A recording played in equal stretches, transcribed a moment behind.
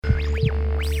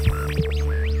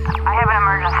I have an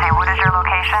emergency. What is your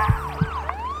location?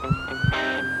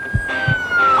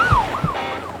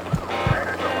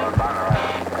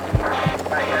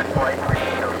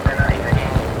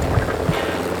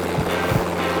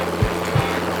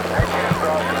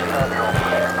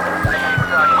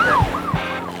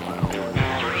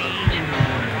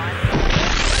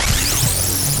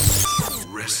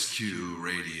 Rescue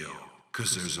Radio,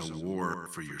 because there's a war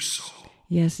for your soul.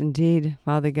 Yes, indeed.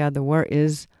 Father God, the war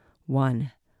is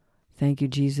won. Thank you,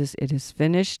 Jesus. It is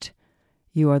finished.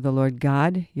 You are the Lord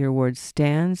God. Your word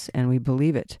stands, and we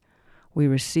believe it. We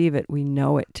receive it. We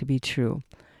know it to be true.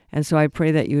 And so I pray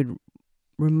that you would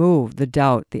remove the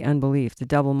doubt, the unbelief, the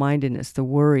double-mindedness, the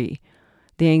worry,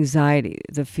 the anxiety,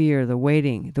 the fear, the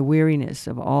waiting, the weariness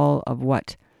of all of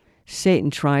what Satan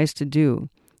tries to do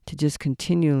to just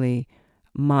continually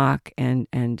mock and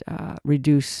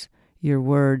reduce your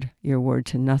word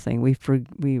to nothing.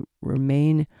 We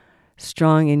remain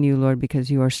strong in you, Lord, because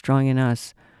you are strong in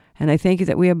us. And I thank you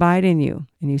that we abide in you.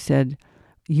 And you said,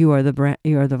 you are the vine,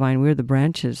 we are the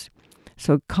branches.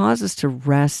 So cause us to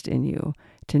rest in you,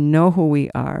 to know who we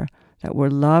are, that we're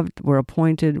loved, we're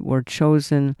appointed, we're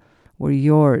chosen, we're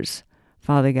yours,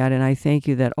 Father God. And I thank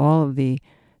you that all of the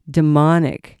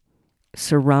demonic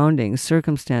surroundings,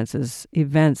 circumstances,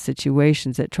 events,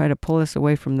 situations that try to pull us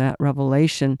away from that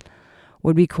revelation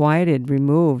would be quieted,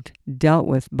 removed, dealt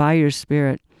with by your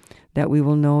Spirit, that we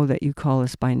will know that you call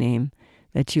us by name,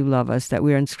 that you love us, that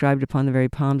we are inscribed upon the very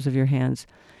palms of your hands.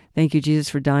 Thank you, Jesus,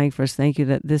 for dying for us. Thank you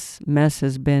that this mess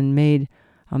has been made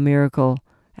a miracle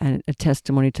and a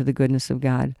testimony to the goodness of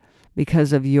God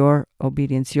because of your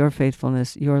obedience, your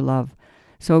faithfulness, your love.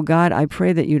 So, God, I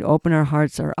pray that you'd open our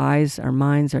hearts, our eyes, our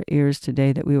minds, our ears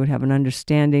today, that we would have an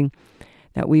understanding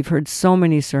that we've heard so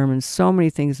many sermons, so many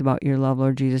things about your love,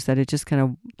 Lord Jesus, that it just kind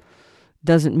of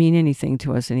doesn't mean anything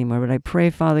to us anymore. But I pray,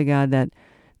 Father God, that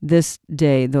this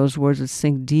day those words would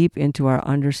sink deep into our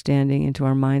understanding, into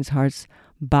our minds, hearts,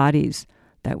 bodies,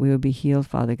 that we would be healed,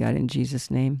 Father God, in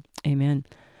Jesus' name. Amen.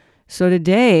 So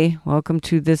today, welcome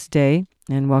to this day,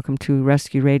 and welcome to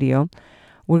Rescue Radio.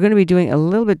 We're going to be doing a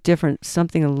little bit different,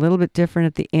 something a little bit different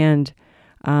at the end.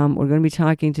 We're going to be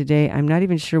talking today. I'm not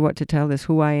even sure what to tell this,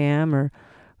 who I am, or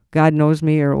God knows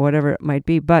me, or whatever it might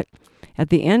be. But at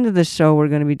the end of the show, we're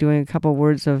going to be doing a couple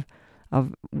words of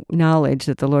knowledge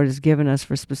that the Lord has given us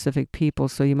for specific people.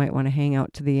 So you might want to hang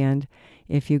out to the end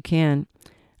if you can,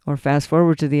 or fast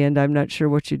forward to the end. I'm not sure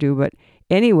what you do. But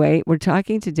anyway, we're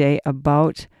talking today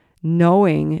about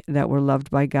knowing that we're loved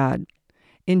by God.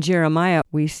 In Jeremiah,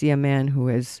 we see a man who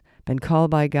has been called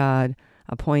by God,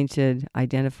 appointed,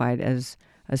 identified as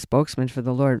a spokesman for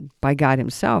the Lord by God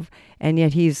himself, and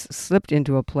yet he's slipped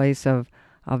into a place of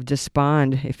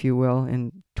despond, if you will,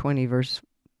 in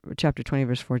chapter 20,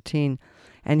 verse 14.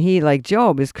 And he, like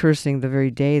Job, is cursing the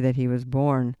very day that he was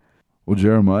born. Well,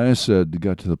 Jeremiah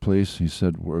got to the place, he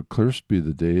said, "Where cursed be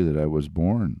the day that I was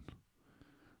born.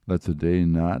 Let the day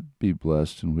not be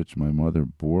blessed in which my mother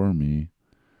bore me.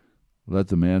 Let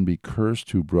the man be cursed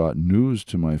who brought news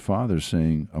to my father,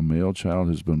 saying, a male child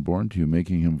has been born to you,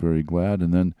 making him very glad."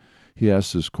 And then he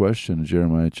asks this question in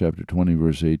Jeremiah chapter 20,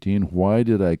 verse 18, "Why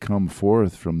did I come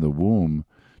forth from the womb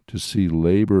to see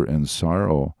labor and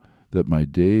sorrow, that my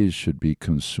days should be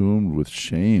consumed with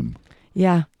shame?"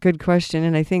 Yeah, good question.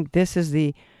 And I think this is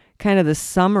the kind of the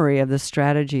summary of the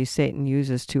strategy Satan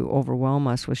uses to overwhelm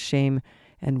us with shame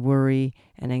and worry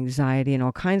and anxiety and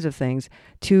all kinds of things,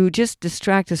 to just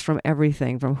distract us from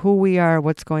everything, from who we are,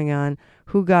 what's going on,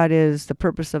 who God is, the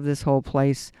purpose of this whole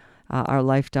place, our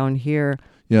life down here.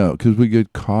 Yeah, because we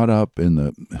get caught up in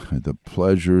the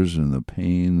pleasures and the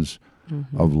pains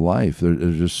of life.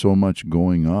 There's just so much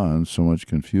going on, so much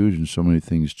confusion, so many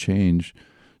things change,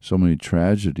 so many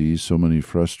tragedies, so many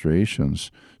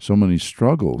frustrations, so many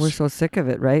struggles. We're so sick of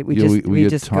it, right? We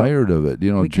get tired of it.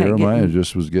 Jeremiah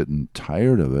just was getting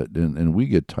tired of it, and we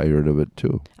get tired of it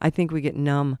too. I think we get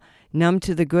numb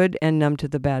to the good and numb to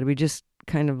the bad. We just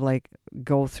kind of like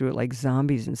go through it like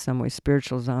zombies in some way,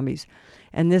 spiritual zombies.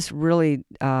 And this really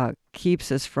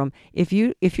keeps us from, if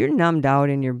you're numbed out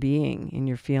in your being, in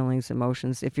your feelings,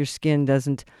 emotions, if your skin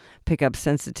doesn't pick up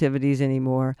sensitivities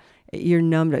anymore, you're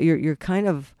numbed. You're kind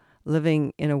of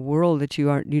living in a world that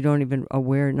not even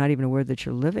aware that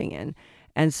you're living in.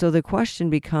 And so the question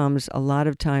becomes, a lot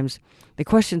of times, the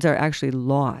questions are actually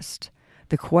lost.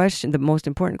 The most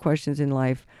important questions in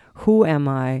life: who am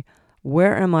I?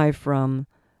 Where am I from?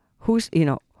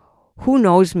 Who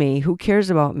knows me? Who cares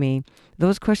about me?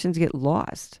 Those questions get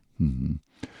lost. Mm-hmm.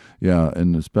 Yeah,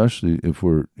 and especially if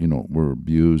we're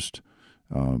abused,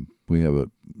 we have a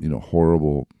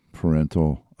horrible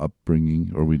parental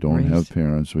upbringing, or we don't have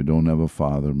parents, we don't have a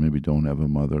father, maybe don't have a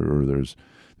mother, or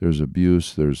there's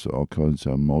abuse, there's all kinds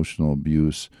of emotional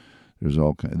abuse,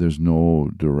 there's no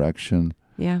direction,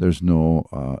 there's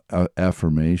no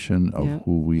affirmation of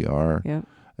who we are,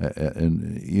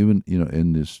 and even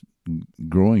in this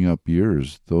growing up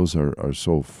years, those are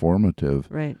so formative,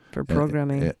 right, for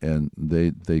programming, and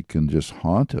they can just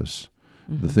haunt us.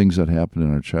 The things that happen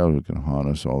in our childhood can haunt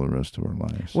us all the rest of our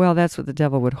lives. Well, that's what the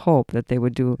devil would hope that they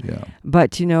would do. Yeah.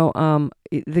 But,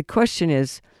 the question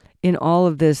is, in all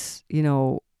of this,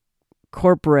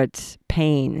 corporate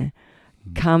pain,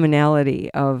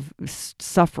 commonality of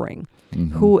suffering,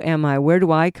 who am I? Where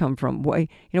do I come from? Why,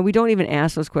 we don't even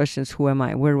ask those questions, who am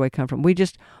I? Where do I come from? We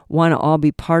just want to all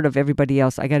be part of everybody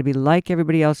else. I got to be like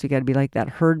everybody else. You got to be like that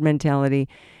herd mentality.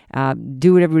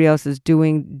 Do what everybody else is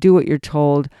doing. Do what you're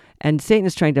told. And Satan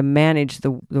is trying to manage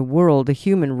the world, the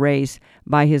human race,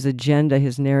 by his agenda,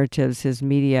 his narratives, his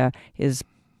media, his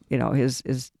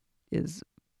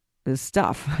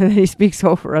stuff that he speaks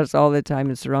over us all the time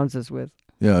and surrounds us with.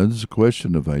 Yeah, it's a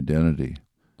question of identity.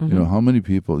 How many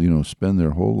people, spend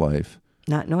their whole life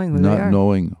not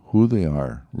knowing who they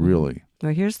are, really.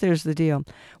 Well, here's the deal.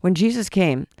 When Jesus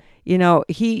came,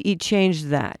 he changed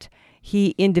that.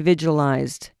 He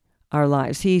individualized our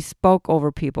lives. He spoke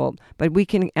over people. But we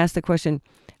can ask the question,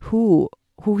 who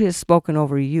has spoken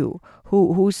over you?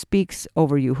 Who speaks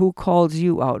over you? Who calls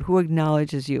you out? Who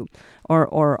acknowledges you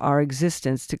or our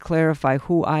existence to clarify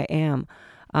who I am?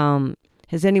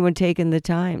 Has anyone taken the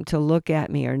time to look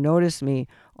at me or notice me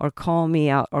or call me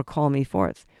out or call me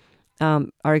forth?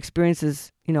 Our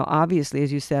experiences, obviously,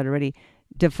 as you said already,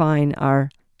 define our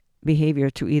behavior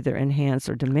to either enhance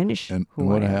or diminish and who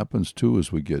what I am. happens, too,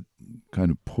 is we get kind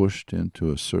of pushed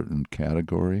into a certain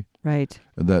category Right.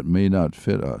 that may not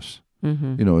fit us.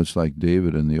 It's like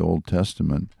David in the Old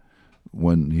Testament,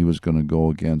 when he was going to go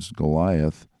against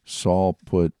Goliath, Saul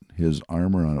put his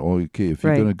armor on. Oh, okay, if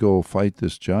you're going to go fight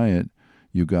this giant,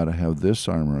 you got to have this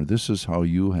armor. This is how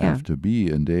you have to be.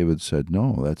 And David said,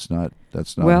 no, that's not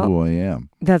who I am.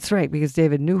 That's right, because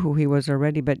David knew who he was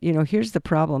already. But, here's the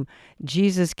problem.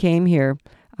 Jesus came here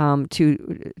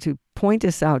to point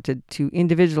us out, to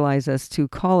individualize us, to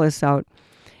call us out.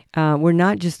 We're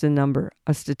not just a number,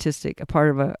 a statistic, a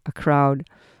part of a crowd,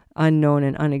 unknown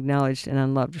and unacknowledged and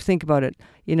unloved. Think about it,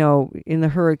 in the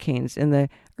hurricanes, in the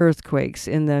earthquakes,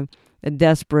 in the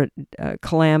desperate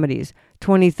calamities.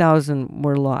 20,000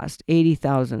 were lost,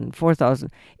 80,000,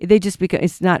 4,000. They just become,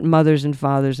 it's not mothers and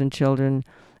fathers and children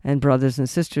and brothers and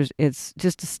sisters. It's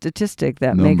just a statistic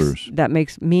that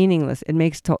makes meaningless. It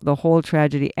makes the whole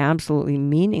tragedy absolutely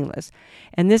meaningless.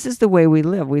 And this is the way we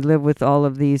live. We live with all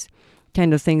of these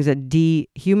kind of things that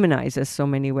dehumanize us so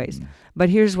many ways. But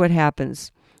here's what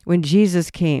happens. When Jesus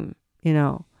came,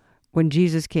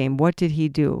 what did he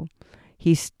do?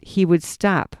 He would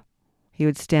stop. He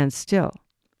would stand still.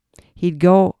 He'd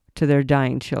go to their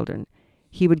dying children.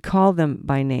 He would call them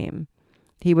by name.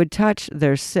 He would touch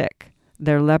their sick,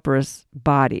 their leprous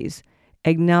bodies,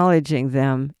 acknowledging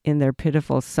them in their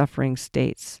pitiful suffering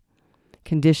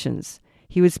conditions.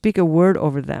 He would speak a word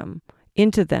over them,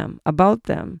 into them, about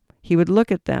them. He would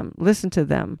look at them, listen to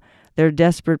them, their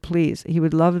desperate pleas. He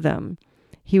would love them.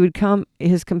 He would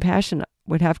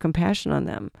would have compassion on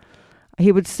them.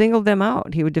 He would single them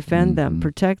out. He would defend them,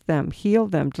 protect them, heal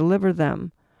them, deliver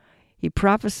them. He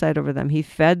prophesied over them. He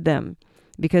fed them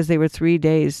because they were 3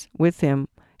 days with him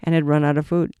and had run out of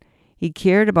food. He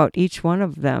cared about each one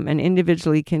of them, and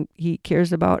individually he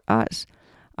cares about us.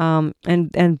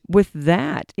 And with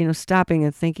that, stopping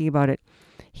and thinking about it,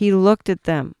 he looked at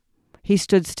them. He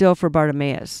stood still for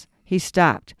Bartimaeus. He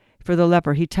stopped for the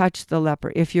leper. He touched the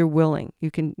leper. If you're willing, you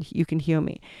can heal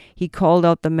me. He called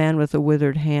out the man with the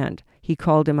withered hand. He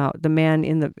called him out. The man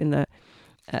in the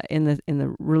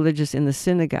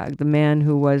synagogue, the man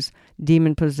who was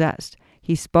demon possessed.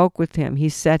 He spoke with him. He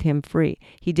set him free.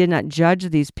 He did not judge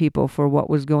these people for what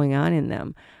was going on in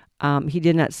them. He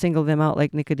did not single them out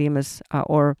like Nicodemus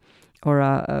or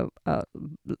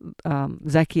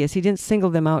Zacchaeus. He didn't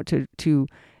single them out to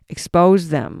expose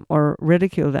them or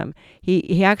ridicule them.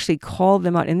 He actually called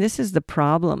them out. And this is the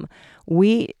problem.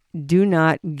 We do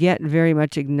not get very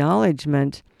much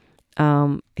acknowledgement.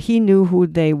 He knew who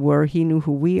they were. He knew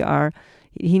who we are.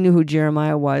 He knew who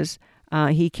Jeremiah was.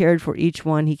 He cared for each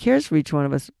one. He cares for each one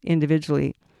of us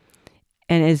individually,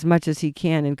 and as much as he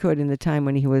can and could in the time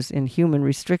when he was in human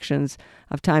restrictions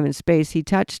of time and space, he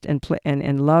touched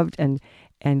and loved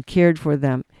and cared for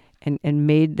them and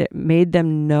made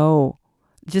them know.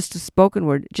 Just a spoken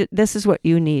word. This is what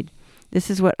you need. This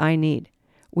is what I need.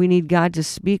 We need God to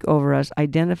speak over us,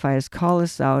 identify us, call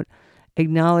us out,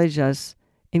 acknowledge us,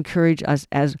 encourage us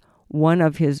as one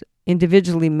of his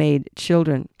individually made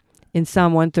children. In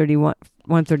Psalm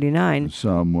 139.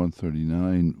 Psalm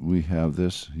 139, we have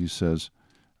this. He says,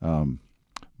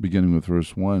 beginning with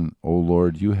verse 1, O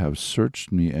Lord, you have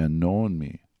searched me and known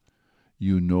me.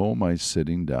 You know my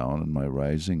sitting down and my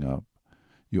rising up.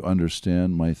 You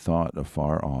understand my thought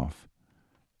afar off.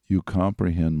 You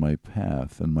comprehend my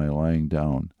path and my lying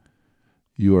down.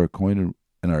 You are acquainted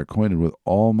with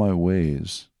all my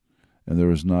ways, and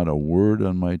there is not a word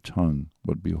on my tongue.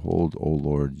 But behold, O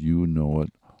Lord, you know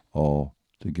it all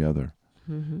together.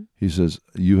 Mm-hmm. He says,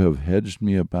 you have hedged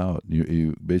me about.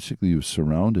 You've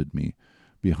surrounded me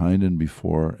behind and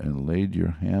before and laid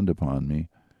your hand upon me.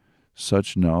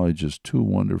 Such knowledge is too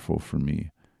wonderful for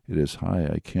me. It is high,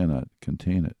 I cannot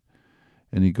contain it.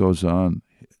 And he goes on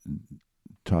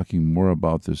talking more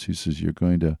about this. He says, you're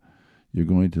going to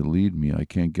lead me. I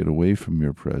can't get away from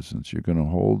your presence. You're going to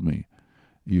hold me.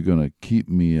 You're going to keep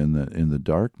me in the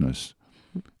darkness.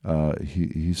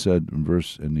 He said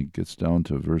and he gets down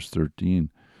to verse 13,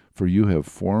 for you have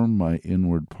formed my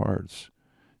inward parts.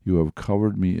 You have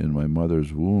covered me in my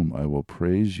mother's womb. I will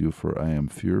praise you, for I am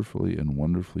fearfully and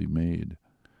wonderfully made.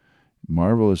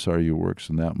 Marvelous are your works,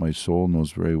 and that my soul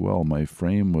knows very well. My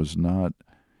frame was not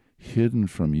hidden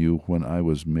from you when I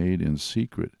was made in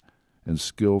secret and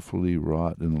skillfully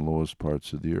wrought in the lowest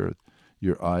parts of the earth.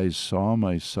 Your eyes saw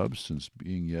my substance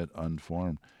being yet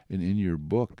unformed, and in your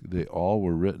book they all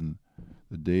were written,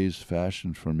 the days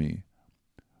fashioned for me,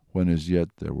 when as yet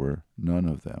there were none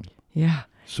of them. Yeah.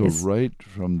 So right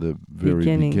from the very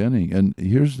beginning. And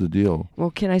here's the deal.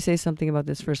 Well, can I say something about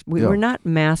this first? Yeah. We're not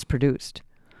mass-produced.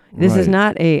 This is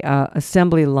not a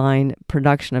assembly line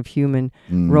production of human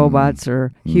robots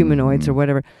or humanoids or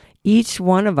whatever. Each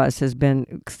one of us has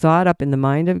been thought up in the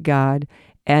mind of God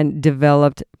and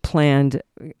developed, planned,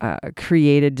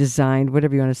 created, designed,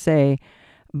 whatever you want to say,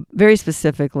 very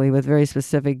specifically with very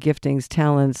specific giftings,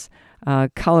 talents,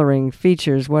 coloring,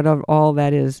 features, whatever all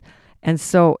that is. And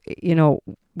so,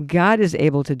 God is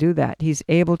able to do that. He's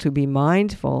able to be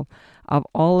mindful of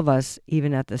all of us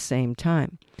even at the same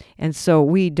time. And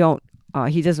so he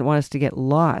doesn't want us to get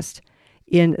lost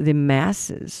in the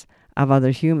masses of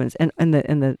other humans and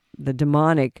the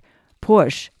demonic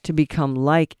push to become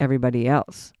like everybody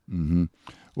else. Mm-hmm.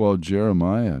 Well,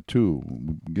 Jeremiah, too,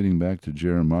 getting back to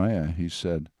Jeremiah, he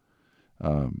said,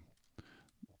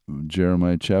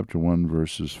 Jeremiah chapter 1,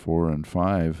 verses 4 and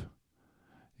 5,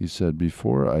 he said,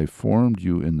 before I formed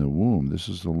you in the womb, this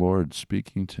is the Lord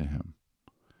speaking to him.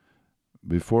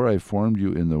 Before I formed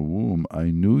you in the womb, I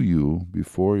knew you.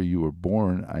 Before you were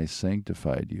born, I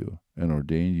sanctified you and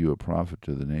ordained you a prophet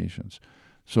to the nations.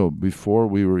 So before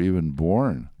we were even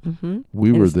born,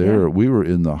 we were there. Yeah. We were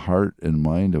in the heart and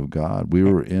mind of God. We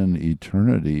were in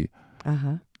eternity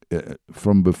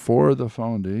from before the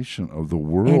foundation of the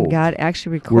world. And God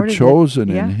actually recorded We're chosen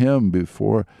in Him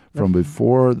from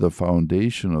before the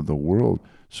foundation of the world.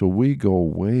 So we go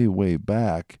way, way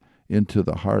back into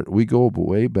the heart. We go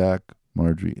way back,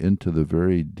 Marjorie, into the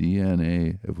very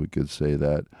DNA, if we could say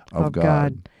that, of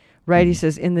God. Right, he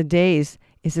says, in the days,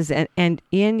 he says, and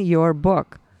in your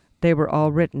book, they were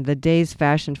all written, the days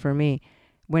fashioned for me,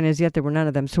 when as yet there were none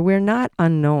of them. So we're not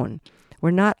unknown.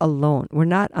 We're not alone. We're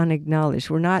not unacknowledged.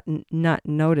 We're not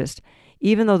noticed.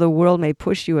 Even though the world may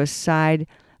push you aside,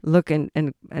 look and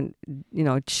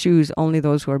choose only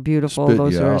those who are beautiful,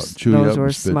 those who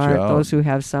are smart, those who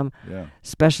have some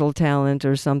special talent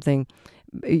or something.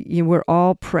 We're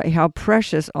all how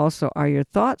precious also are your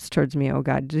thoughts towards me, O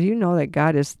God. Do you know that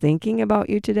God is thinking about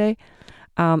you today?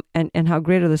 And how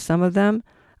great are the sum of them?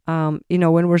 When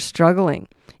we're struggling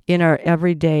in our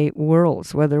everyday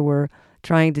worlds, whether we're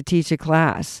trying to teach a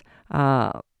class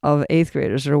of 8th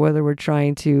graders, or whether we're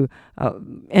trying to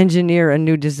engineer a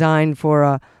new design for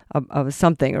a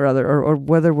something or other, or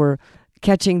whether we're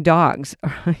catching dogs,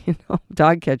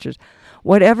 dog catchers,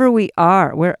 wherever we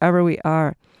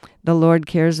are, the Lord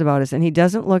cares about us, and He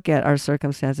doesn't look at our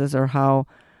circumstances or how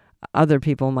other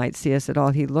people might see us at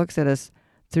all. He looks at us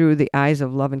through the eyes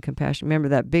of love and compassion. Remember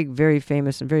that big, very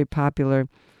famous and very popular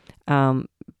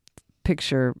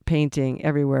picture painting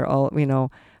everywhere,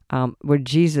 where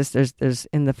Jesus, there's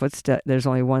in the footstep, there's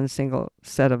only one single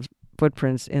set of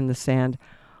footprints in the sand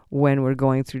when we're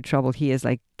going through trouble. He is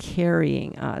like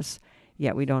carrying us,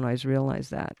 yet we don't always realize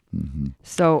that. Mm-hmm.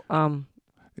 So, and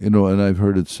I've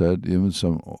heard it said, even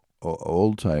some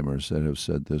old timers that have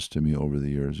said this to me over the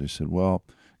years. They said, well,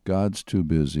 God's too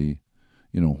busy.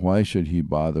 Why should He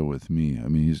bother with me? I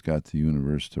mean, He's got the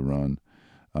universe to run.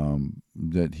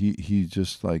 That he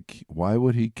just like, why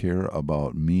would He care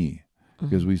about me?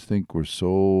 Because we think we're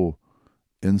so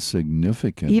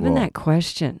insignificant. Even that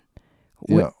question,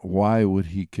 Yeah, why would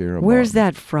he care about Where's me?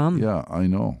 that from? Yeah, I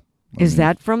know. Is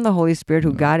that from the Holy Spirit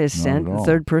who No, God has not sent, at the all.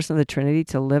 third person of the Trinity,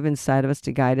 to live inside of us,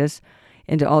 to guide us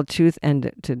into all truth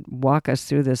and to walk us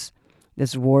through this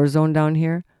war zone down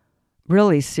here?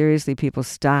 Really, seriously, people,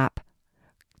 stop.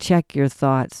 Check your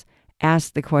thoughts.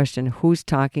 Ask the question, who's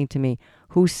talking to me?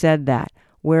 Who said that?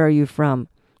 Where are you from?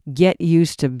 Get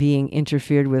used to being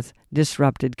interfered with,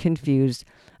 disrupted, confused,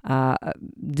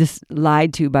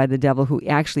 lied to by the devil, who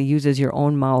actually uses your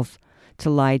own mouth to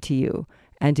lie to you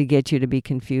and to get you to be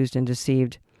confused and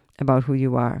deceived about who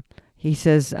you are. He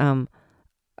says,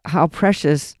 how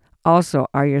precious also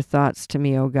are your thoughts to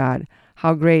me, O God.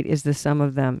 How great is the sum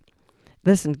of them.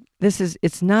 Listen,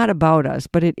 it's not about us,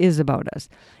 but it is about us.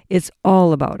 It's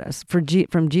all about us. From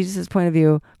Jesus' point of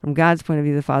view, from God's point of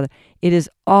view, the Father, it is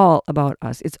all about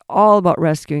us. It's all about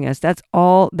rescuing us. That's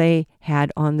all they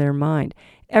had on their mind.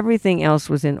 Everything else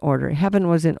was in order. Heaven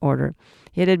was in order.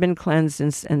 It had been cleansed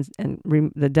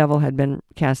and the devil had been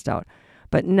cast out.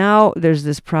 But now there's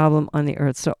this problem on the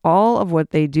earth. So all of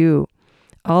what they do,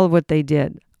 all of what they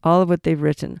did, all of what they've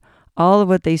written, all of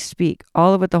what they speak,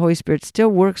 all of what the Holy Spirit still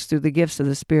works through the gifts of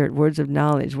the Spirit, words of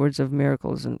knowledge, words of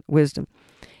miracles and wisdom,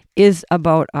 is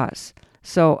about us.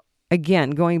 So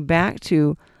again, going back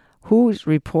to whose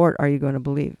report are you going to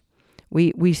believe?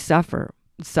 We suffer.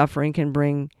 Suffering can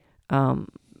bring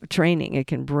training. It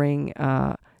can bring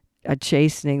a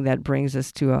chastening that brings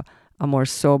us to a more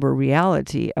sober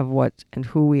reality of what and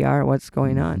who we are, what's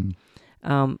going on.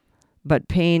 But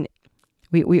pain,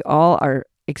 we all are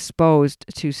exposed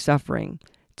to suffering,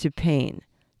 to pain,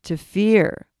 to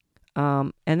fear.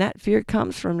 And that fear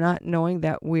comes from not knowing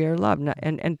that we are loved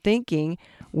and thinking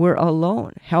we're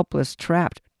alone, helpless,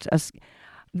 trapped.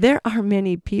 There are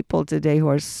many people today who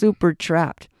are super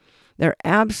trapped. They're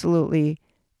absolutely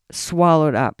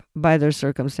swallowed up by their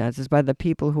circumstances, by the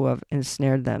people who have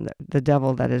ensnared them, the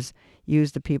devil that has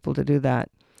used the people to do that.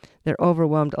 They're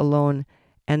overwhelmed, alone,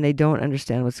 and they don't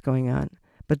understand what's going on.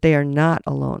 But they are not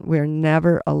alone. We are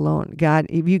never alone. God,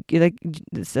 if you, like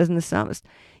it says in the psalmist,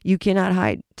 you cannot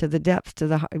hide to the depths,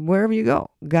 wherever you go.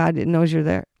 God knows you're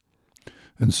there.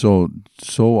 And so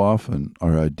often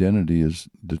our identity is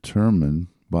determined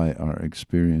by our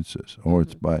experiences, or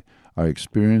it's by our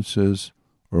experiences,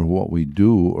 or what we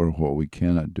do, or what we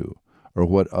cannot do, or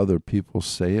what other people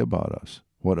say about us,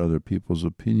 what other people's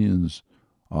opinions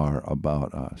are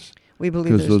about us. We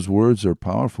believe because those words are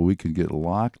powerful. We can get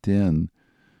locked in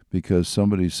because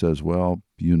somebody says, well,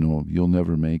 you'll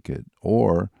never make it.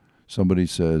 Or somebody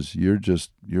says,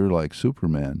 you're like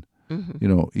Superman.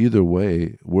 Mm-hmm. Either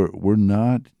way, we're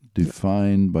not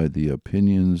defined by the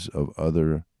opinions of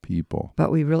other people.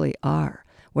 But we really are.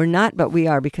 We're not, but we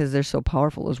are, because they're so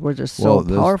powerful. Those words are so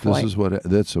powerful. This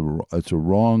is it's a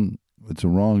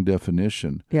wrong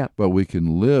definition. Yeah. But we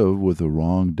can live with a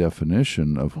wrong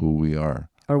definition of who we are.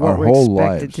 Or what we're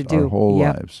expected to do. Our whole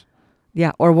lives.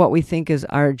 Yeah, or what we think is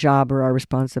our job or our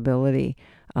responsibility,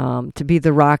 to be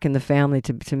the rock in the family,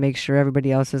 to make sure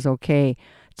everybody else is okay,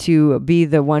 to be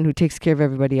the one who takes care of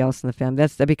everybody else in the family.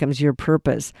 That becomes your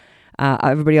purpose.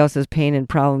 Everybody else's pain and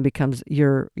problem becomes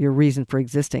your reason for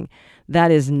existing. That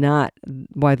is not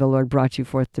why the Lord brought you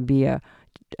forth, to be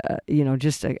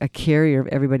just a carrier of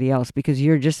everybody else, because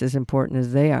you're just as important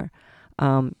as they are.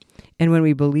 And when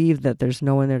we believe that there's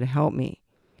no one there to help me,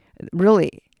 really,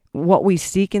 what we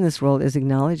seek in this world is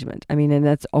acknowledgement. I mean, and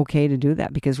that's okay to do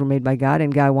that, because we're made by God,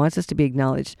 and God wants us to be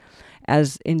acknowledged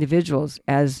as individuals,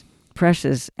 as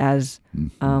precious, as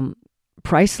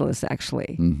priceless,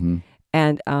 actually. Mm-hmm.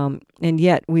 And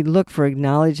yet we look for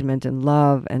acknowledgement and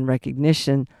love and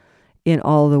recognition in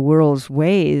all the world's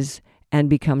ways, and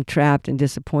become trapped and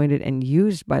disappointed and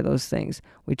used by those things.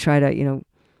 We try to,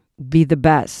 be the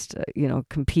best,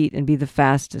 compete and be the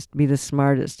fastest, be the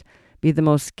smartest, be the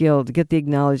most skilled, get the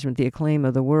acknowledgement, the acclaim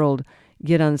of the world,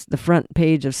 get on the front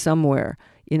page of somewhere,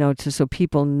 so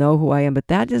people know who I am. But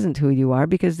that isn't who you are,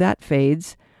 because that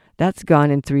fades. That's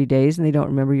gone in 3 days, and they don't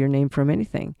remember your name from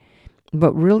anything.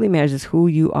 What really matters is who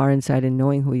you are inside, and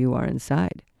knowing who you are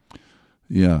inside.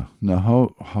 Yeah.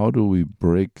 Now, how do we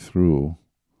break through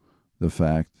the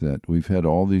fact that we've had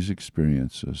all these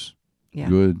experiences,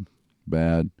 good,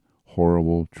 bad,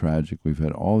 horrible, tragic? We've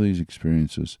had all these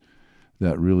experiences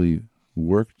that really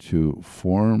work to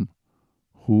form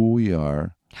who we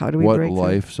are, how do we what break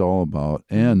life's through? All about,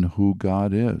 and who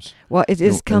God is. Well, it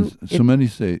is many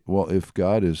say, well, if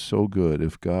God is so good,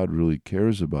 if God really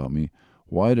cares about me,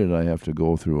 why did I have to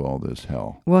go through all this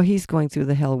hell? Well, he's going through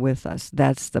the hell with us.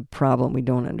 That's the problem. We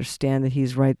don't understand that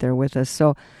he's right there with us.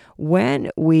 So when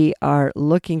we are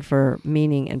looking for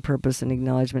meaning and purpose and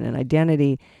acknowledgement and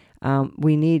identity,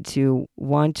 we need to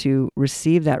want to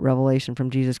receive that revelation from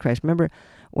Jesus Christ. Remember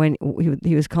when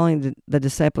he was calling the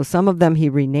disciples, some of them he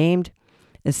renamed,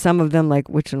 and some of them, like,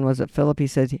 which one was it? Philip, he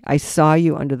said, I saw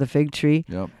you under the fig tree,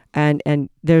 Yep. and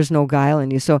there's no guile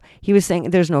in you. So he was saying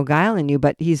there's no guile in you,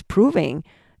 but he's proving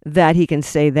that he can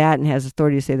say that and has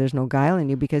authority to say there's no guile in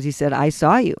you, because he said, I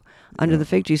saw you under the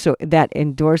fig tree. So that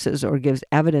endorses or gives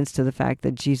evidence to the fact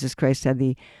that Jesus Christ had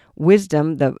the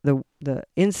wisdom, the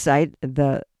insight,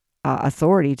 the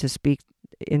authority to speak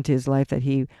into his life, that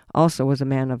he also was a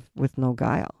man with no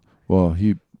guile. Well,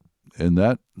 and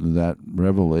that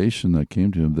revelation that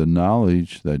came to him, the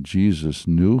knowledge that Jesus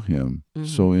knew him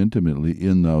so intimately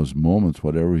in those moments,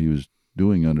 whatever he was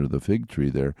doing under the fig tree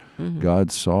there,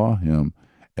 God saw him,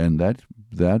 and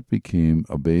that became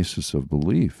a basis of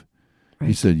belief. Right.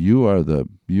 He said, you're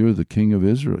the King of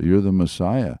Israel, you're the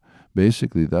Messiah.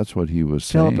 Basically, that's what he was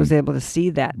saying. Philip was able to see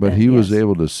that. But he was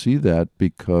able to see that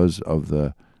because of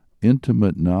the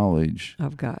intimate knowledge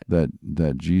of God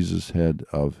that Jesus had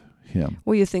of him.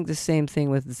 Well, you think the same thing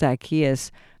with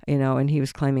Zacchaeus, and he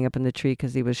was climbing up in the tree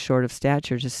because he was short of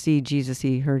stature. To see Jesus,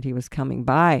 he heard he was coming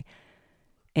by,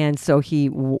 and so he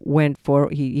went for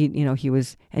he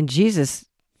was, and Jesus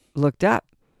looked up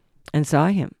and saw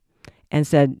him and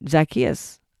said,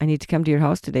 Zacchaeus, I need to come to your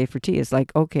house today for tea. It's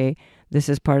like, okay, this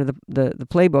is part of the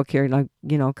playbook here. Like,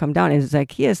 come down. And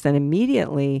Zacchaeus then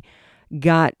immediately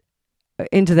got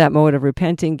into that mode of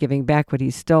repenting, giving back what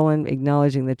he's stolen,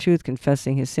 acknowledging the truth,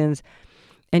 confessing his sins.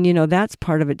 And, that's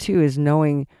part of it too, is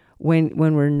knowing when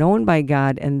we're known by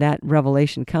God and that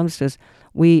revelation comes to us,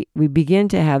 we begin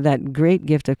to have that great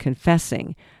gift of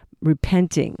confessing,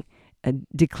 repenting,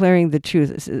 declaring the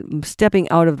truth, stepping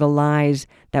out of the lies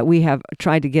that we have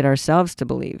tried to get ourselves to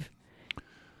believe.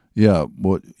 Yeah,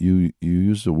 what you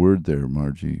used the word there,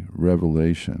 Margie,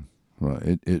 revelation. Well,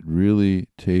 it really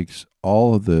takes,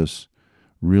 all of this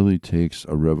really takes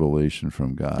a revelation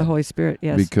from God. The Holy Spirit,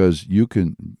 yes. Because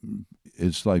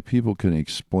it's like people can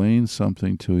explain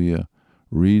something to you,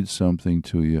 read something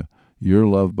to you. You're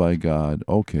loved by God.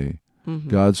 Okay.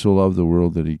 God so loved the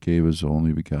world that he gave his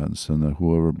only begotten Son, that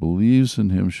whoever believes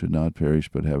in him should not perish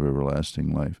but have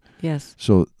everlasting life. Yes.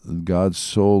 So God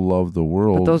so loved the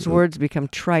world. But those words become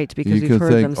trite because you we've can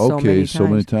heard think, them so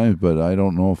many times. But I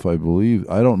don't know if I believe.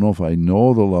 I don't know if I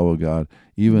know the love of God,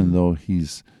 even though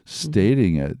he's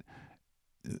stating it.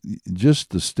 Just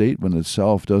the statement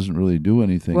itself doesn't really do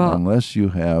anything unless you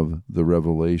have the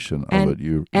revelation of it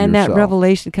yourself. And that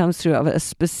revelation comes through a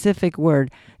specific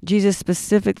word. Jesus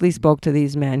specifically spoke to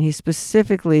these men. He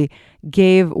specifically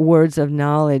gave words of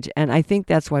knowledge. And I think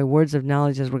that's why words of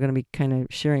knowledge, as we're going to be kind of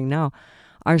sharing now,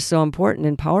 are so important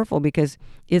and powerful, because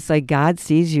it's like God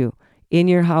sees you in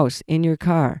your house, in your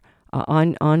car,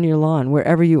 on your lawn,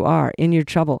 wherever you are, in your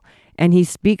trouble. And he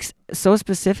speaks so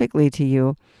specifically to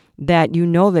you that you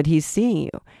know that he's seeing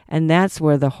you. And that's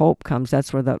where the hope comes.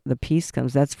 That's where the peace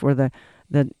comes. That's where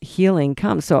the healing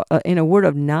comes. So in a word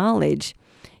of knowledge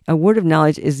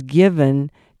is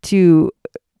given to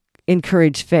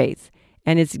encourage faith.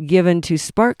 And it's given to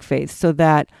spark faith, so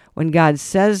that when God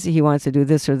says he wants to do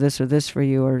this or this or this for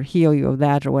you, or heal you of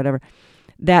that or whatever,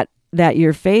 that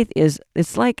your faith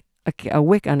it's like a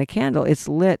wick on a candle. It's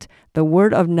lit. The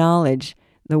word of knowledge,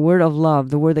 the word of love,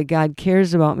 the word that God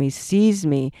cares about me, sees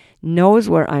me, knows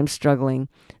where I'm struggling.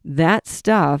 That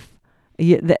stuff,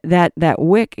 that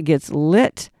wick gets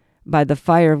lit by the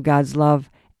fire of God's love,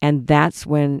 and that's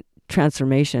when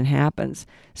transformation happens.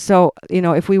 So,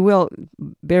 if we will,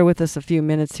 bear with us a few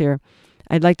minutes here.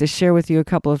 I'd like to share with you a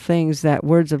couple of things, that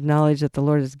words of knowledge that the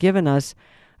Lord has given us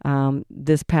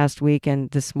this past week and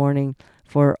this morning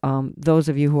for those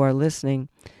of you who are listening.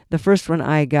 The first one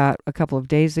I got a couple of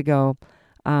days ago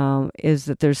is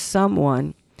that there's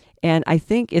someone, and I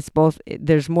think it's both,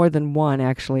 there's more than one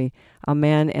actually, a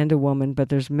man and a woman, but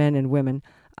there's men and women,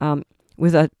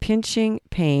 with a pinching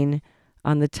pain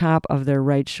on the top of their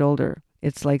right shoulder.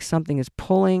 It's like something is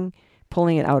pulling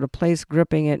it out of place,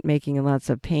 gripping it, making lots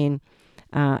of pain,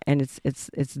 and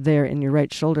it's there in your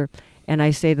right shoulder. And I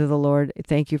say to the Lord,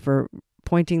 thank you for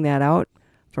pointing that out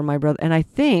for my brother. And I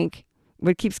think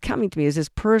what keeps coming to me is this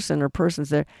person or persons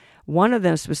there. One of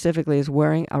them specifically is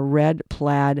wearing a red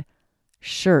plaid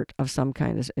shirt of some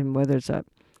kind, and whether it's I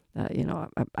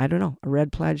don't know, a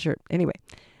red plaid shirt. Anyway,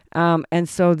 and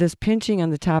so this pinching on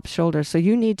the top shoulder. So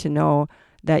you need to know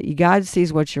that God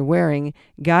sees what you're wearing.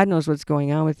 God knows what's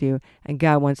going on with you, and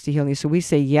God wants to heal you. So we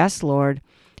say, yes, Lord,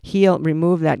 heal,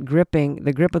 remove that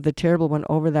the grip of the terrible one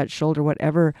over that shoulder,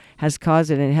 whatever has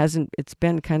caused it. And it's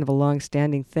been kind of a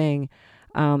long-standing thing,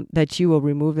 that you will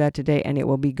remove that today, and it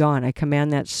will be gone. I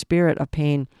command that spirit of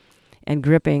pain and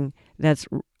gripping that's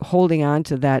holding on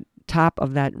to that top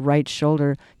of that right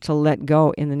shoulder to let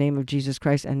go in the name of Jesus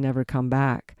Christ and never come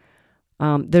back.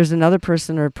 There's another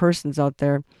person or persons out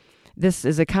there. This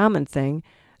is a common thing.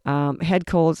 Head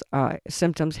cold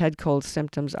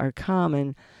symptoms are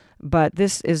common, but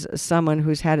this is someone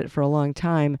who's had it for a long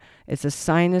time. It's a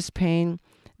sinus pain,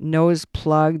 nose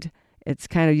plugged. It's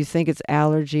kind of, you think it's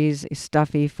allergies,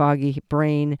 stuffy, foggy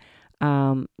brain,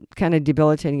 kind of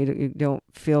debilitating. You don't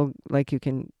feel like you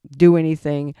can do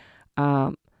anything.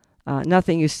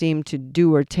 Nothing you seem to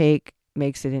do or take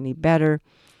makes it any better.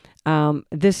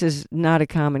 This is not a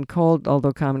common cold,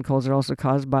 although common colds are also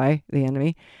caused by the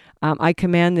enemy. I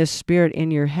command this spirit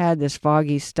in your head, this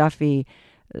foggy, stuffy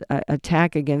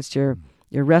attack against your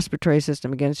respiratory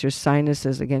system, against your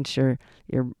sinuses, against your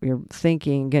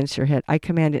thinking, against your head. I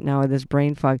command it now, this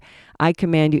brain fog. I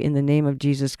command you in the name of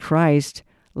Jesus Christ,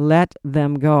 let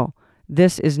them go.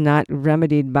 This is not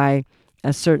remedied by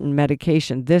a certain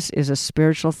medication. This is a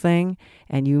spiritual thing,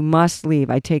 and you must leave.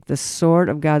 I take the sword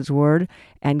of God's word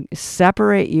and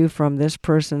separate you from this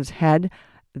person's head,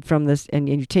 from this, and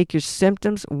you take your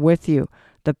symptoms with you,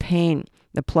 the pain,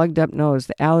 the plugged up nose,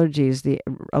 the allergies, the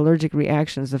allergic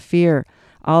reactions, the fear,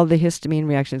 all the histamine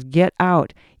reactions. Get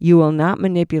out. You will not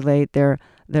manipulate their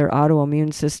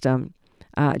autoimmune system,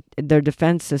 their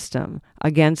defense system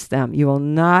against them. You'll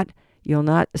not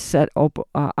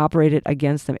operate it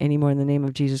against them anymore in the name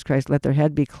of Jesus Christ. Let their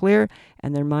head be clear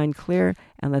and their mind clear,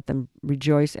 and let them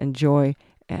rejoice and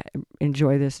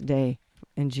enjoy this day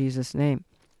in Jesus' name.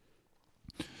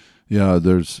 Yeah,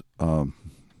 there's a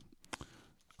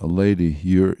lady.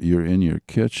 You're in your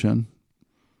kitchen,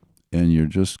 and you're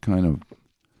just kind of,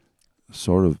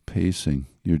 sort of pacing.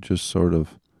 You're just sort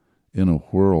of in a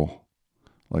whirl,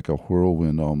 like a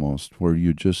whirlwind almost, where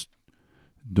you just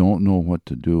don't know what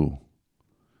to do.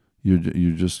 You're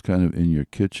just kind of in your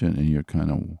kitchen, and you're kind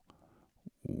of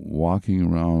walking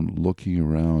around, looking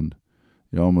around.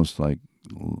 You're almost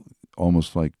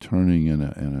like turning in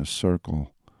a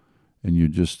circle, and you're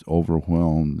just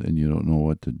overwhelmed, and you don't know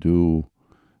what to do,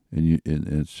 and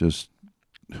it's just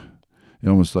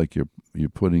almost like you're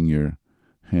putting your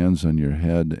hands on your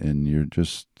head, and you're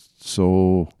just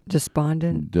so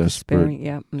despondent, desperate, despairing,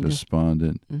 yeah,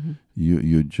 despondent. Mm-hmm.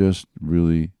 You just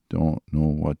really don't know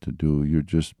what to do. You're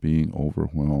just being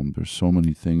overwhelmed. There's so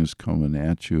many things coming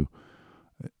at you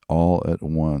all at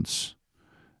once,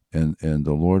 and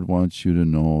the Lord wants you to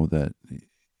know that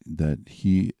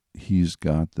He's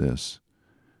got this.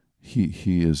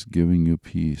 He is giving you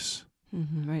peace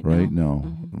right now.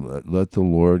 Mm-hmm. Let the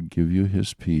Lord give you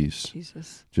His peace.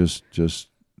 Jesus.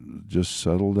 Just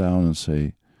settle down and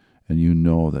say, and you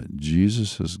know that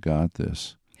Jesus has got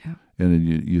this. Yeah.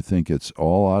 And you think it's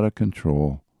all out of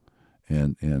control,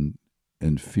 and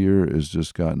fear has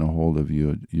just gotten a hold of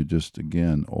you. You just,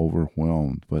 again,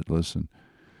 overwhelmed. But listen,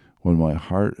 when my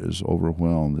heart is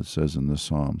overwhelmed, it says in the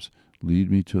Psalms,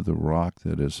 lead me to the rock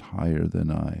that is higher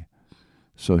than I.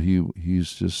 So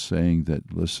he's just saying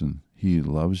that, listen, He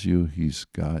loves you. He's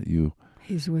got you.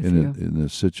 He's with you. In the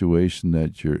situation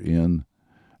that you're in,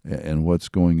 and what's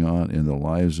going on in the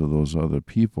lives of those other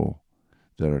people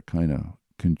that are kind of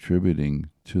contributing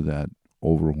to that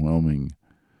overwhelming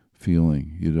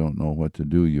feeling. You don't know what to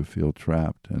do. You feel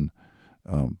trapped.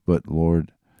 But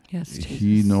Lord, yes, Jesus.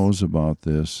 He knows about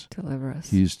this. Deliver us.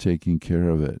 He's taking care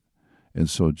of it. And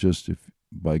so just if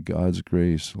by God's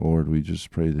grace, Lord, we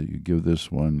just pray that you give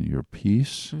this one your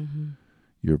peace,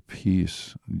 your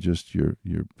peace, just your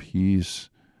peace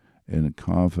and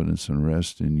confidence and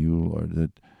rest in you,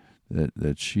 Lord,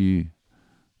 that she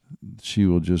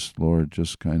will just, Lord,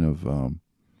 just kind of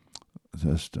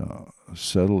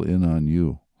settle in on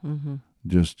you. Mm-hmm.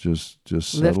 Just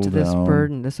settle lift down. This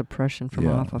burden, this oppression from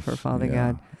off of her, Father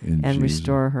God, and Jesus.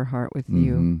 Restore her heart with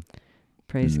you.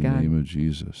 Praise God. In the name of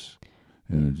Jesus.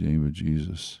 In the name of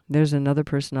Jesus. There's another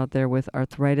person out there with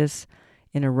arthritis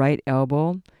in a right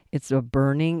elbow. It's a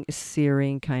burning,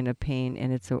 searing kind of pain,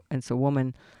 and it's a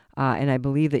woman. And I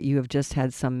believe that you have just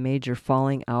had some major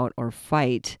falling out or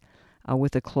fight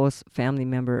with a close family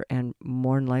member, and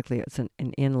more than likely it's an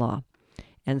in-law.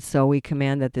 And so we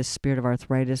command that this spirit of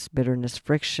arthritis, bitterness,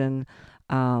 friction,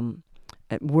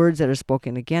 words that are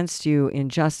spoken against you,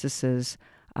 injustices,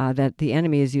 that the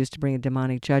enemy is used to bring a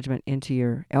demonic judgment into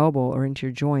your elbow or into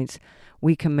your joints,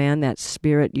 we command that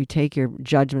spirit, you take your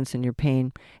judgments and your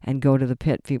pain and go to the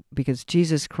pit, because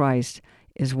Jesus Christ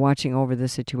is watching over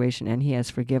this situation, and He has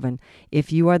forgiven.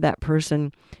 If you are that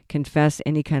person, confess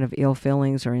any kind of ill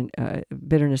feelings or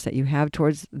bitterness that you have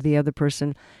towards the other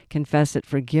person. Confess it,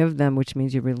 forgive them, which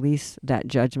means you release that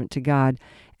judgment to God,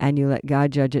 and you let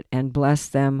God judge it and bless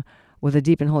them with a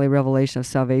deep and holy revelation of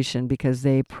salvation, because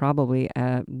they probably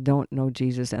don't know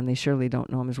Jesus, and they surely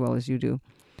don't know him as well as you do.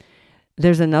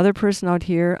 There's another person out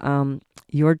here.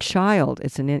 Your child.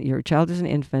 Your child is an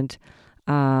infant,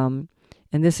 and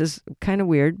this is kind of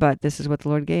weird, but this is what the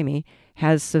Lord gave me.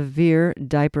 Has severe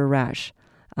diaper rash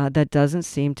that doesn't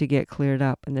seem to get cleared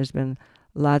up, and there's been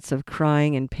lots of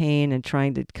crying and pain and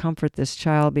trying to comfort this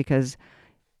child, because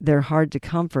they're hard to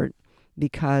comfort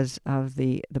because of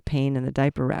the pain and the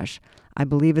diaper rash. I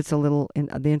believe it's the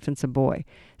infant's a boy.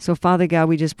 So Father God,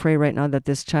 we just pray right now that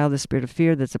this child, the spirit of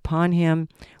fear that's upon him,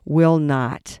 will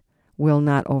not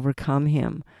overcome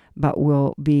him, but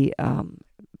will he'll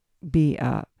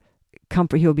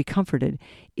be comforted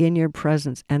in your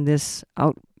presence, and this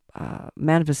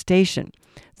manifestation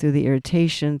through the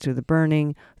irritation, through the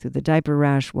burning, through the diaper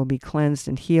rash will be cleansed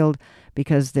and healed,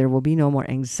 because there will be no more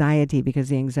anxiety, because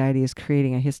the anxiety is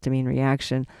creating a histamine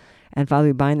reaction. And Father,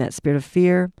 we bind that spirit of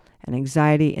fear and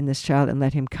anxiety in this child, and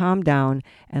let him calm down,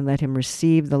 and let him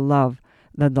receive the love.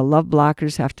 The love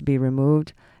blockers have to be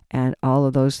removed, and all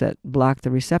of those that block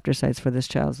the receptor sites for this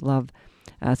child's love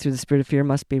through the spirit of fear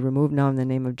must be removed now in the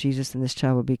name of Jesus, and this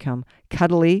child will become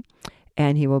cuddly,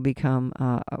 and he will become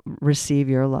receive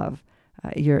your love,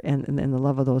 and the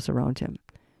love of those around him.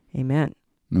 Amen.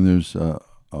 And there's a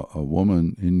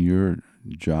woman in your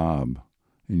job,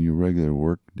 in your regular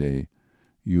work day.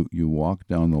 You walk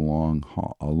down a long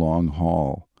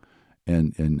hall,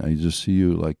 and I just see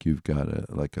you like you've got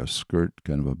a skirt,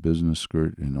 kind of a business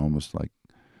skirt, and almost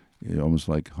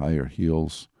like higher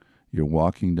heels. You're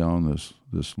walking down this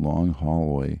long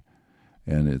hallway,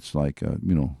 and it's like a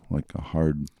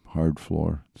hard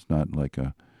floor. It's not like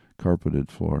a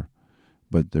carpeted floor,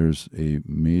 but there's a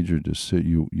major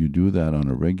decision. You do that on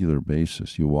a regular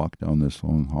basis. You walk down this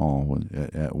long hall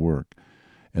at work,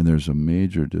 and there's a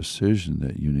major decision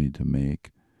that you need to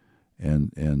make,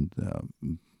 and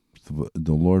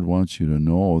the Lord wants you to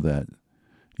know that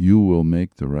you will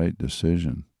make the right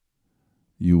decision.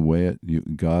 You weigh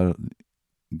it.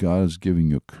 God is giving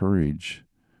you courage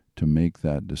to make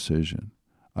that decision.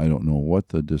 I don't know what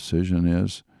the decision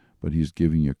is, but he's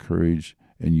giving you courage,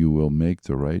 and you will make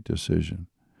the right decision.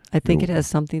 I think it has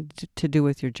something to do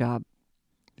with your job.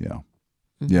 Yeah.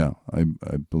 Mm-hmm. Yeah, I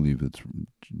believe it's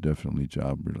definitely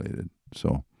job related.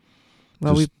 So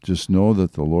well, just know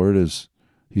that the Lord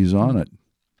he's on it.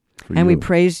 And we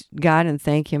praise God and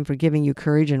thank him for giving you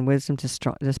courage and wisdom to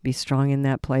just be strong in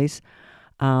that place.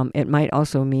 It might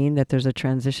also mean that there's a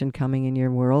transition coming in your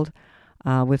world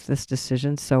with this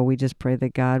decision. So we just pray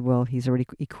that he's already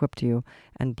equipped you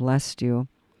and blessed you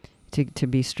to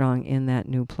be strong in that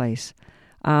new place.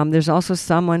 There's also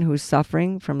someone who's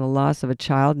suffering from the loss of a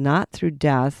child, not through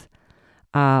death,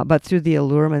 but through the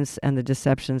allurements and the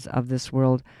deceptions of this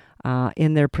world.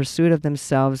 In their pursuit of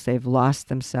themselves, they've lost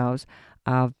themselves.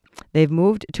 They've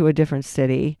moved to a different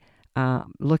city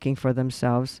looking for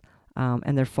themselves,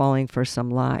 and they're falling for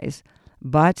some lies.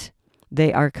 But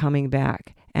they are coming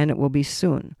back, and it will be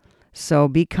soon. So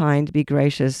be kind, be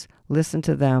gracious, listen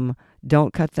to them,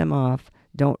 don't cut them off,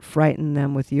 don't frighten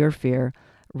them with your fear.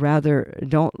 Rather,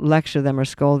 don't lecture them or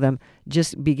scold them.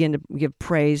 Just begin to give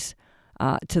praise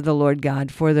to the Lord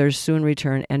God for their soon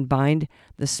return, and bind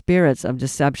the spirits of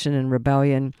deception and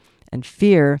rebellion and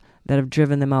fear that have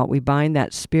driven them out. We bind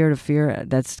that spirit of fear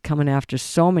that's coming after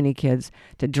so many kids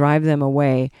to drive them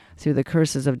away through the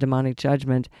curses of demonic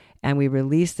judgment, and we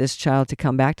release this child to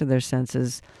come back to their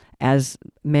senses as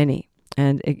many.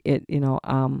 And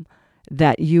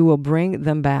that you will bring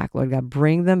them back, Lord God,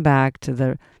 bring them back to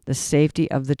the safety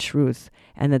of the truth,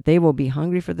 and that they will be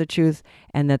hungry for the truth,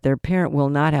 and that their parent will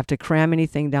not have to cram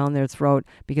anything down their throat,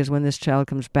 because when this child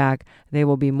comes back, they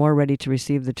will be more ready to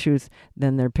receive the truth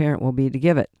than their parent will be to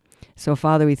give it. So,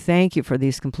 Father, we thank you for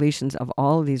these completions of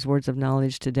all of these words of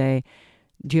knowledge today.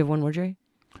 Do you have one more, Jerry?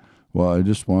 Well, I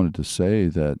just wanted to say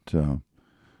that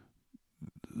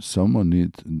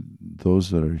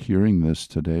those that are hearing this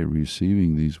today,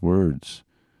 receiving these words,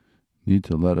 need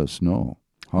to let us know.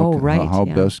 How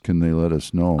best can they let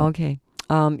us know? Okay.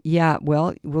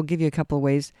 Well, we'll give you a couple of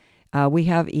ways. We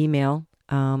have email.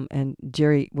 And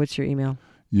Jerry, what's your email?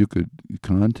 You could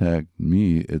contact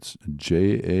me. It's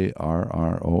JARROLCOLE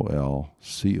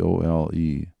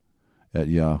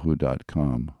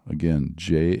 @yahoo.com. Again,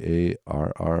 JARROLCOLE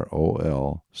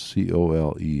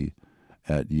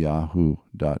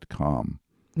 @yahoo.com.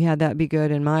 Yeah, that'd be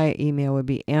good. And my email would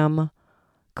be mcole,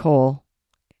 COLE,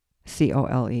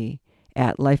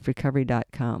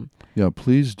 @liferecovery.com. Yeah,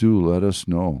 please do let us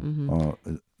know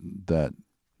that.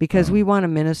 Because we want to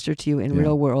minister to you in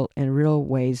real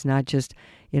ways, not just,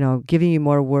 giving you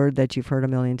more word that you've heard a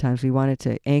million times. We want it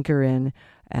to anchor in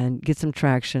and get some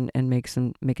traction and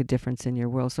make a difference in your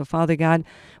world. So Father God,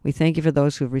 we thank you for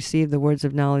those who have received the words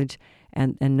of knowledge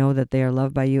and know that they are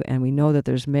loved by you. And we know that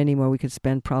there's many more. We could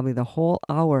spend probably the whole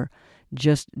hour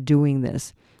just doing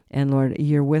this. And Lord,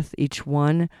 you're with each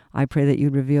one. I pray that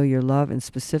you'd reveal your love and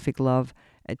specific love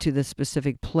to the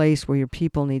specific place where your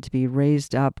people need to be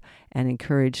raised up and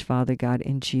encouraged, Father God,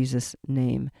 in Jesus'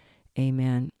 name.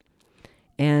 Amen.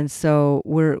 And so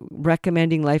we're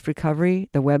recommending Life Recovery,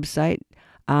 the website.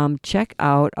 Check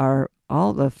out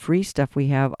all the free stuff we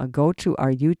have. Go to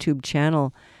our YouTube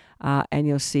channel, and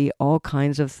you'll see all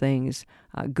kinds of things,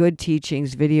 good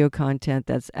teachings, video content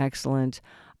that's excellent.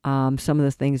 Some of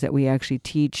the things that we actually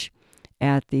teach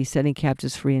at the Setting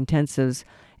Captives Free Intensives.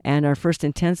 And our first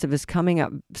intensive is coming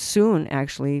up soon,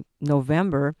 actually,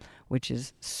 November, which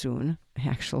is soon,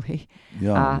 actually.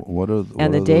 Yeah.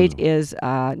 And the date is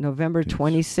November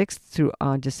 26th through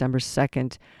December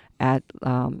 2nd at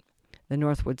the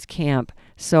Northwoods Camp.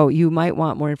 So you might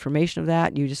want more information of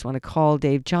that. You just want to call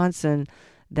Dave Johnson.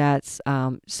 That's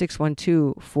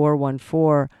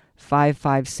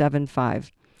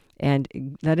 612-414-5575. And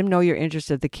let him know you're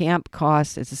interested. The camp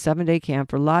costs, it's a 7-day camp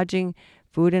for lodging,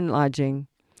 food and lodging,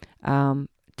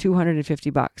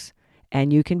 $250.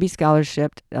 And you can be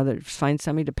scholarshiped. Find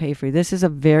somebody to pay for you. This is a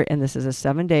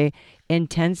 7-day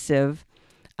intensive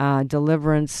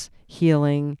deliverance,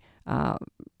 healing,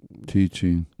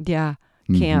 teaching. Yeah,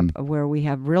 camp where we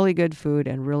have really good food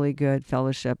and really good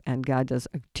fellowship, and God does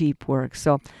a deep work.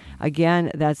 So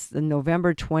again, that's the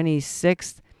November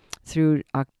 26th through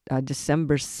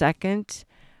December 2nd.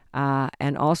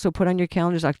 And also put on your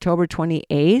calendars October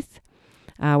 28th.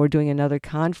 We're doing another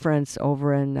conference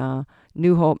over in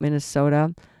New Hope,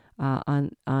 Minnesota,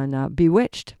 on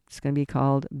Bewitched. It's going to be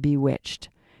called Bewitched,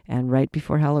 and right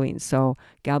before Halloween. So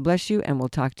God bless you, and we'll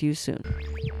talk to you soon.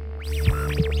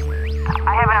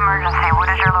 I have an emergency. What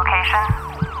is your location?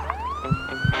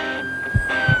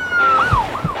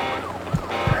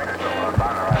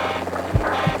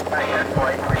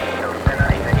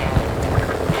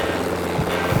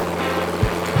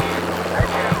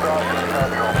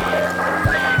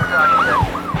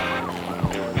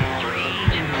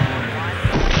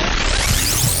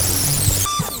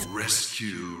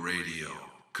 Rescue Radio,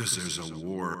 because there's a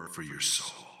war for your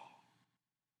soul.